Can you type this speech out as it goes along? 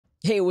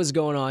Hey, what's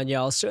going on,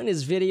 y'all? So in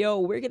this video,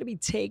 we're going to be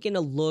taking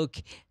a look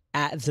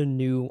at the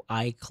new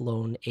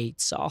iClone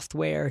 8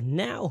 software.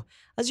 Now,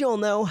 as you all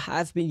know,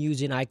 I've been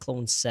using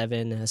iClone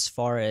 7 as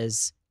far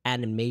as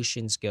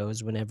animations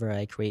goes whenever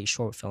I create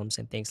short films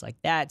and things like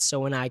that.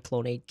 So when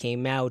iClone 8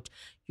 came out,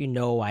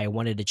 I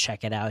wanted to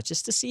check it out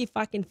just to see if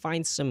I can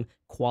find some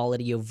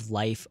quality of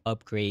life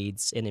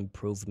upgrades and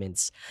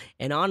improvements.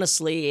 And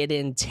honestly, it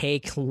didn't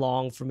take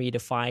long for me to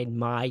find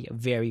my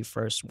very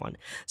first one.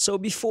 So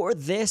before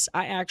this,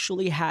 I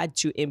actually had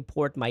to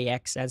import my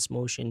xsens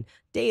motion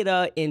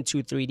data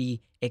into 3D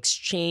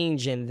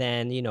Exchange and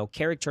then,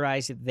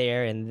 characterize it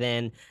there and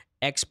then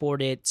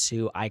export it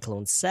to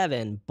iClone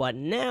 7. But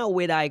now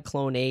with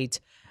iClone 8,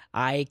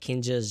 I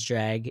can just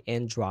drag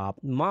and drop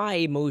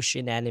my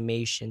motion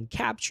animation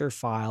capture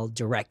file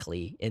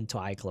directly into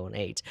iClone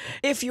 8.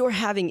 If you're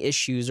having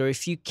issues or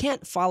if you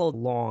can't follow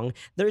along,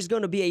 there's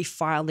going to be a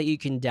file that you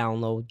can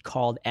download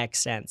called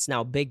xsens.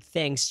 Now, big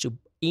thanks to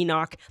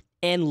Enoch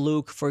and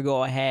Luke for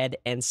go ahead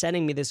and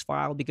sending me this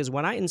file, because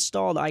when I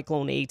installed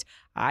iClone 8,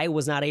 I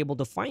was not able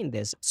to find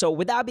this. So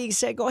with that being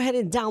said, go ahead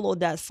and download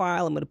that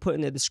file. I'm going to put it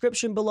in the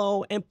description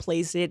below and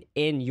place it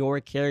in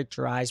your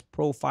characterized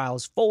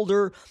profiles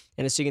folder.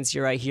 And as you can see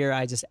right here,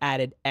 I just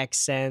added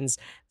xsens.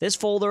 This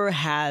folder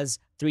has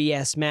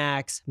 3S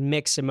Max,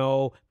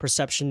 Mixamo,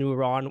 Perception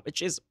Neuron,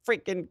 which is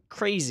freaking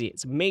crazy.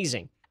 It's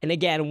amazing. And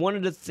again, one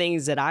of the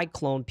things that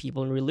iClone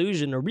people in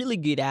Relusion are really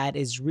good at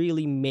is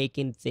really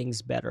making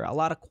things better. A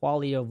lot of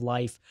quality of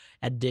life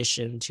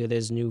addition to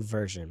this new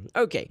version.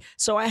 Okay,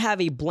 so I have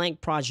a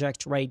blank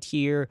project right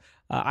here,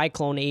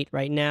 iClone 8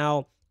 right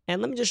now.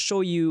 And let me just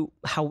show you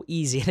how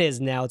easy it is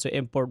now to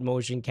import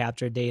motion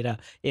capture data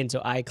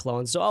into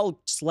iClone. So I'll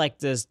select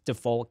this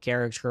default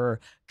character,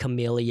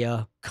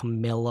 Camilla.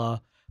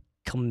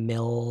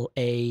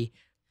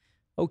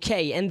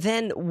 Okay, and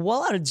then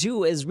what I'll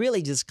do is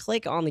really just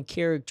click on the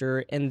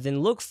character and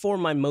then look for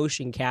my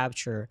motion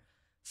capture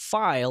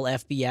file,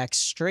 FBX,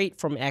 straight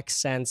from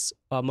xsens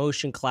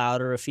Motion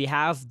Cloud, or if you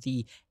have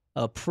the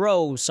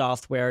Pro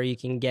software, you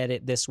can get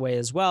it this way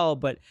as well.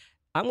 But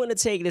I'm going to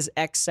take this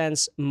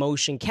xsens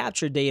motion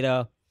capture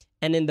data,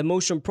 and in the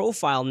motion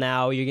profile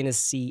now, you're going to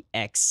see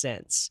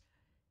xsens.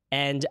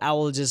 And I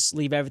will just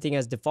leave everything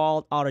as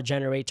default,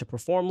 auto-generate to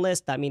perform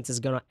list. That means it's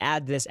going to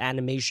add this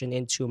animation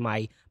into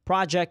my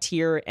project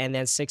here, and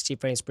then 60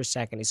 frames per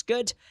second is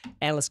good.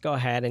 And let's go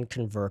ahead and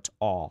convert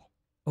all.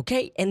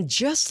 Okay, and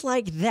just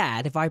like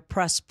that, if I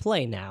press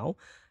play now,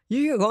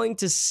 you're going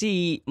to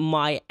see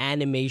my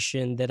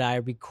animation that I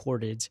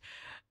recorded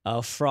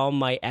from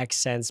my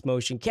xsens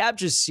motion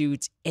capture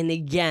suite. And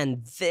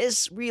again,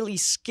 this really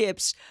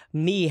skips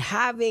me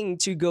having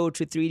to go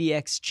to 3D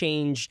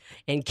Exchange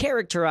and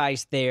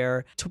characterize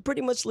there to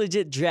pretty much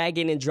legit drag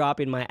in and drop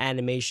in my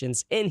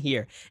animations in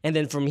here. And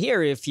then from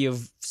here, if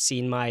you've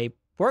seen my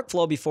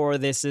workflow before,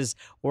 this is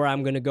where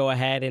I'm going to go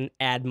ahead and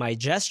add my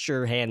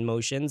gesture hand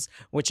motions,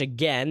 which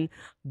again,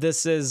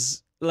 let's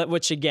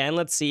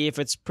see if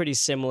it's pretty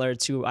similar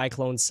to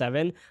iClone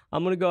 7.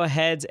 I'm going to go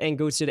ahead and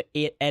go to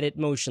the edit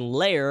motion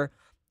layer.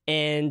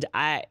 And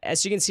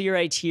as you can see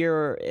right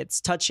here, it's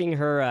touching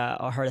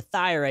her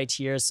thigh right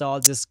here. So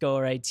I'll just go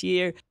right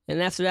here.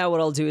 And after that,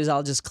 what I'll do is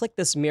I'll just click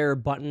this mirror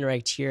button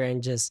right here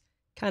and just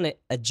kind of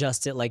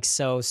adjust it like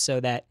so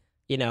that,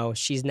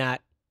 she's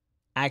not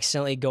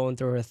accidentally going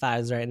through her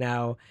thighs right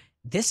now.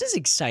 This is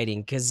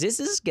exciting because this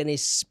is going to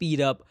speed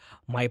up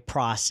my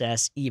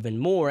process even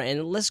more.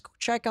 And let's go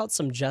check out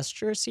some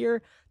gestures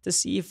here to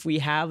see if we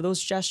have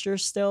those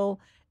gestures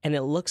still. And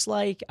it looks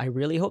like, I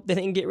really hope they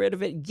didn't get rid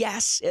of it.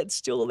 Yes, it's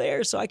still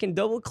there. So I can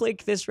double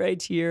click this right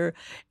here.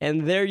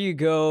 And there you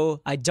go.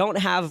 I don't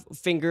have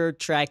finger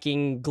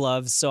tracking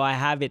gloves, so I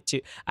have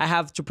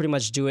to pretty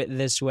much do it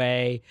this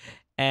way.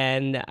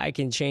 And I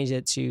can change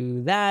it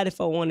to that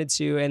if I wanted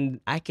to, and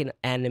I can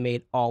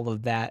animate all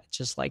of that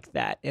just like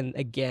that. And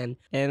again,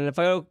 and if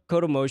I go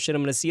to motion,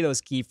 I'm going to see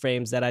those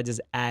keyframes that I just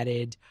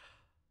added.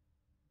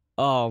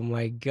 Oh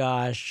my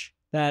gosh,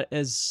 that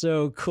is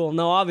so cool.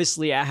 Now,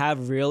 obviously, I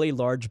have really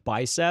large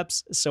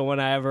biceps, so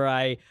whenever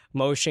I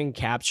motion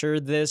capture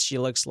this, she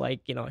looks like,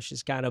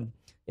 she's kind of,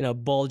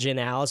 bulging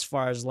out as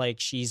far as like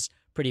she's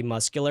pretty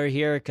muscular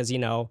here because,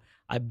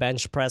 I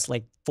bench press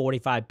like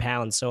 45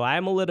 pounds. So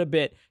I'm a little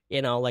bit,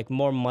 like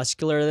more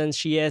muscular than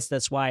she is.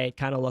 That's why it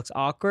kind of looks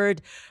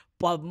awkward.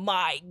 But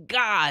my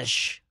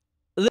gosh,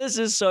 this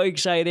is so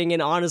exciting.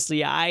 And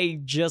honestly,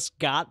 I just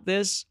got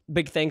this.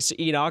 Big thanks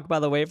to Enoch, by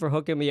the way, for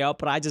hooking me up.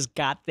 But I just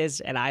got this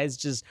and I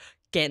just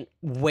can't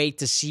wait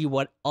to see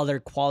what other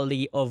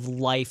quality of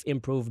life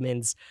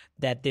improvements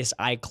that this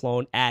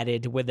iClone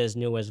added with this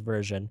newest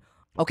version.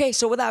 Okay,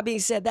 so with that being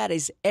said, that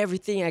is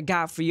everything I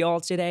got for y'all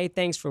today.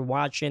 Thanks for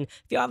watching.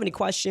 If you have any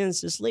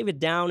questions, just leave it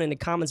down in the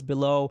comments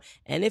below.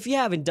 And if you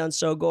haven't done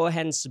so, go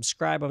ahead and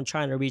subscribe. I'm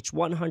trying to reach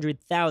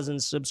 100,000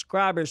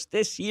 subscribers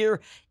this year,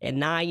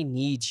 and I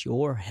need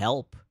your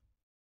help.